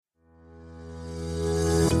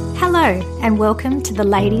Hello and welcome to the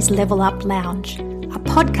Ladies Level Up Lounge, a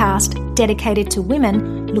podcast dedicated to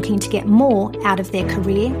women looking to get more out of their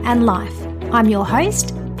career and life. I'm your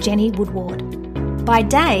host, Jenny Woodward. By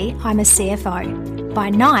day, I'm a CFO. By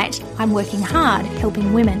night, I'm working hard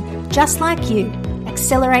helping women just like you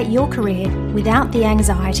accelerate your career without the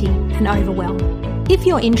anxiety and overwhelm. If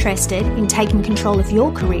you're interested in taking control of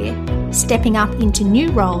your career, stepping up into new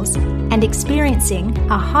roles, and experiencing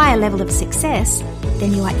a higher level of success,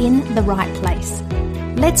 then you are in the right place.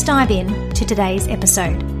 Let's dive in to today's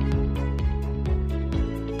episode.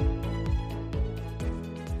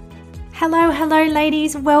 Hello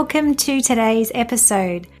ladies, welcome to today's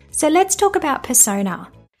episode. So let's talk about persona.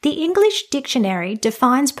 The English dictionary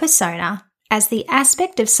defines persona as the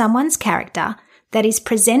aspect of someone's character that is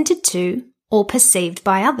presented to or perceived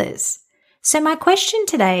by others. So my question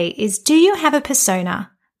today is, do you have a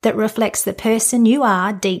persona that reflects the person you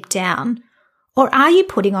are deep down, or are you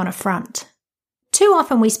putting on a front? Too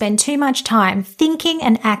often we spend too much time thinking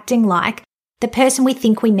and acting like the person we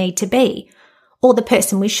think we need to be, or the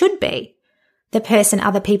person we should be, the person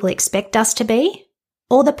other people expect us to be,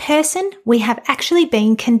 or the person we have actually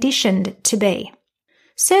been conditioned to be.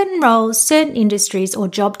 Certain roles, certain industries or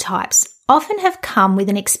job types often have come with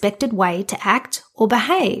an expected way to act or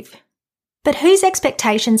behave. But whose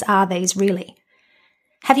expectations are these really?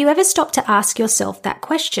 Have you ever stopped to ask yourself that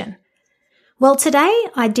question? Well, today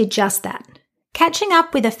I did just that. Catching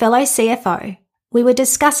up with a fellow CFO, we were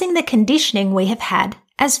discussing the conditioning we have had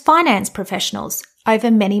as finance professionals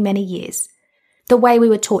over many years. The way we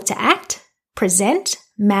were taught to act, present,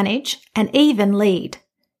 manage, and even lead,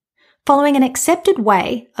 following an accepted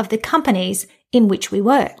way of the companies in which we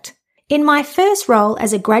worked. In my first role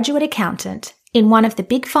as a graduate accountant in one of the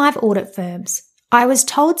Big 5 audit firms, I was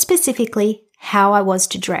told specifically how I was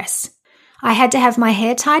to dress. I had to have my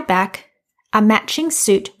hair tied back, a matching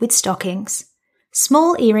suit with stockings,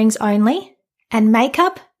 small earrings only, and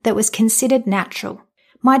makeup that was considered natural.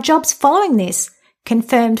 My jobs following this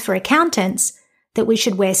confirmed for accountants that we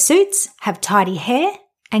should wear suits, have tidy hair,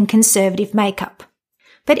 and conservative makeup.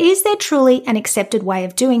 But is there truly an accepted way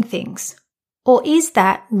of doing things? Or is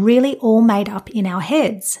that really all made up in our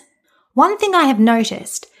heads? One thing I have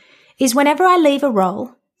noticed is whenever I leave a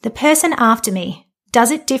role, the person after me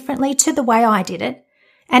does it differently to the way I did it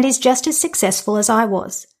and is just as successful as I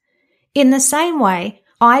was. In the same way,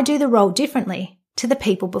 I do the role differently to the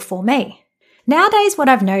people before me. Nowadays, what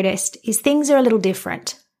I've noticed is things are a little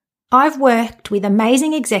different. I've worked with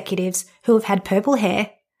amazing executives who have had purple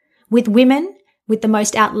hair, with women with the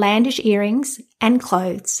most outlandish earrings and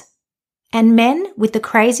clothes, and men with the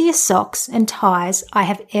craziest socks and ties I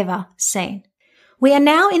have ever seen. We are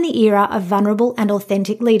now in the era of vulnerable and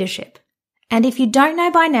authentic leadership. And if you don't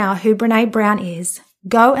know by now who Brené Brown is,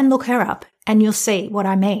 go and look her up and you'll see what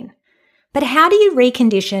I mean. But how do you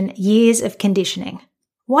recondition years of conditioning?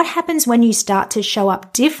 What happens when you start to show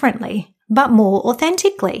up differently, but more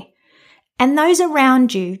authentically? And those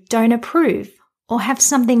around you don't approve or have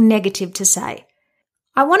something negative to say.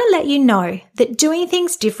 I want to let you know that doing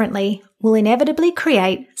things differently will inevitably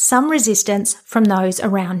create some resistance from those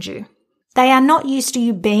around you. They are not used to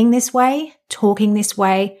you being this way, talking this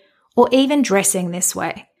way, or even dressing this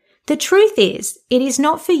way. The truth is, it is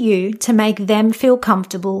not for you to make them feel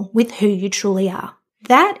comfortable with who you truly are.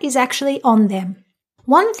 That is actually on them.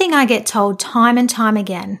 One thing I get told time and time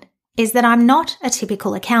again is that I'm not a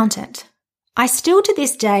typical accountant. I still to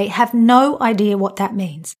this day have no idea what that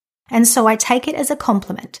means, and so I take it as a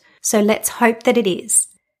compliment, so let's hope that it is.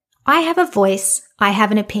 I have a voice, I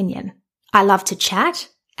have an opinion. I love to chat,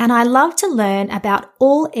 and I love to learn about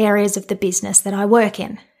all areas of the business that I work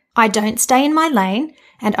in. I don't stay in my lane,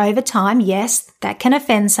 and over time, yes, that can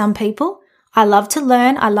offend some people. I love to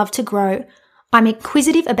learn, I love to grow. I'm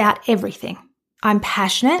inquisitive about everything. I'm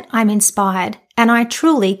passionate, I'm inspired, and I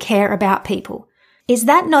truly care about people. Is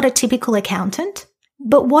that not a typical accountant?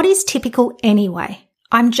 But what is typical anyway?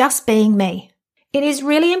 I'm just being me. It is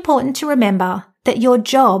really important to remember that your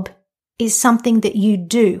job is something that you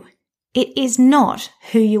do. It is not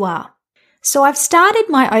who you are. So I've started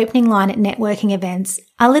my opening line at networking events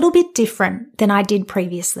a little bit different than I did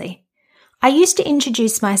previously. I used to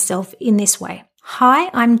introduce myself in this way. Hi,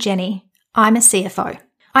 I'm Jenny. I'm a CFO.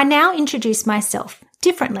 I now introduce myself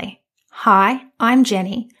differently. Hi, I'm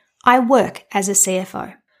Jenny. I work as a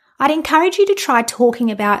CFO. I'd encourage you to try talking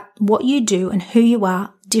about what you do and who you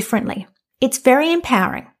are differently. It's very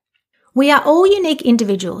empowering. We are all unique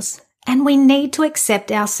individuals, and we need to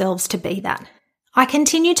accept ourselves to be that. I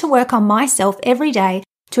continue to work on myself every day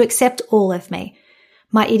to accept all of me,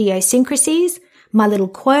 my idiosyncrasies, my little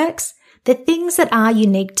quirks, the things that are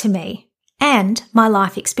unique to me, and my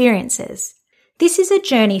life experiences. This is a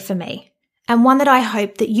journey for me, and one that I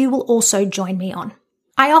hope that you will also join me on.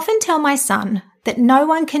 I often tell my son that no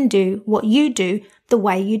one can do what you do the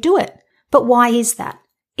way you do it. But why is that?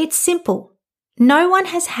 It's simple. No one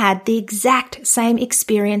has had the exact same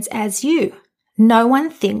experience as you. No one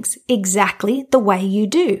thinks exactly the way you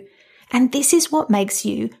do. And this is what makes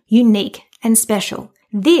you unique and special.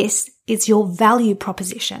 This is your value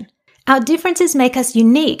proposition. Our differences make us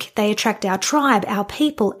unique. They attract our tribe, our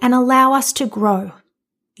people, and allow us to grow.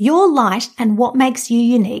 Your light and what makes you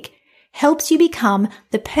unique helps you become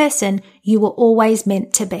the person you were always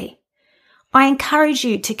meant to be. I encourage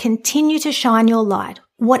you to continue to shine your light,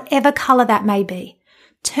 whatever color that may be.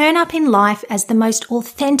 Turn up in life as the most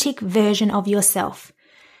authentic version of yourself.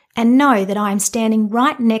 And know that I am standing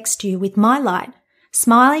right next to you with my light,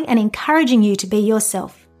 smiling and encouraging you to be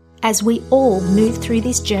yourself as we all move through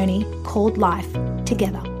this journey called life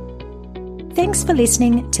together. Thanks for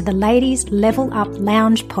listening to the Ladies Level Up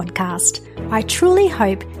Lounge podcast. I truly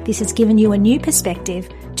hope this has given you a new perspective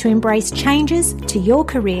to embrace changes to your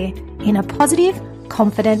career in a positive,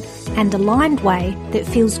 confident, and aligned way that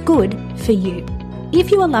feels good for you.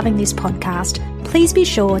 If you are loving this podcast, please be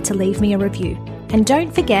sure to leave me a review. And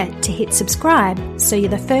don't forget to hit subscribe so you're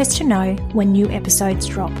the first to know when new episodes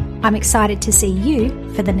drop. I'm excited to see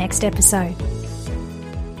you for the next episode.